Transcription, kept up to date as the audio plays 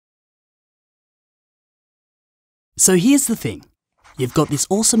So here's the thing. You've got this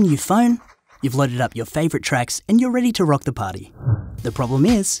awesome new phone, you've loaded up your favourite tracks and you're ready to rock the party. The problem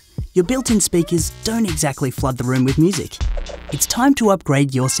is, your built-in speakers don't exactly flood the room with music. It's time to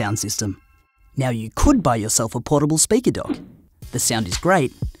upgrade your sound system. Now you could buy yourself a portable speaker dock. The sound is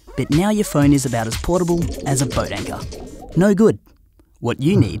great, but now your phone is about as portable as a boat anchor. No good. What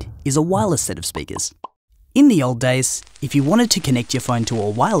you need is a wireless set of speakers. In the old days, if you wanted to connect your phone to a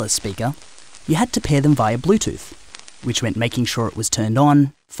wireless speaker, you had to pair them via Bluetooth, which meant making sure it was turned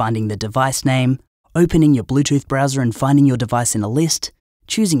on, finding the device name, opening your Bluetooth browser and finding your device in a list,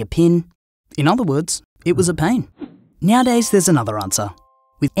 choosing a pin. In other words, it was a pain. Nowadays, there's another answer,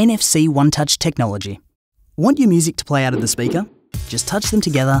 with NFC one-touch technology. Want your music to play out of the speaker? Just touch them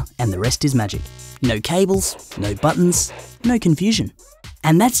together and the rest is magic. No cables, no buttons, no confusion.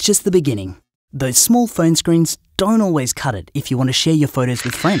 And that's just the beginning. Those small phone screens don't always cut it if you want to share your photos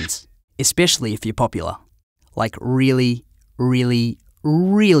with friends, especially if you're popular. Like really, really,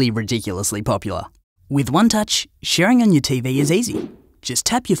 really ridiculously popular. With One Touch, sharing on your TV is easy. Just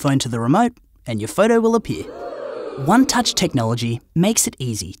tap your phone to the remote and your photo will appear. One Touch technology makes it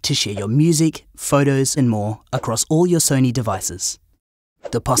easy to share your music, photos and more across all your Sony devices.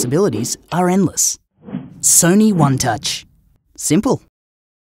 The possibilities are endless. Sony One Touch. Simple.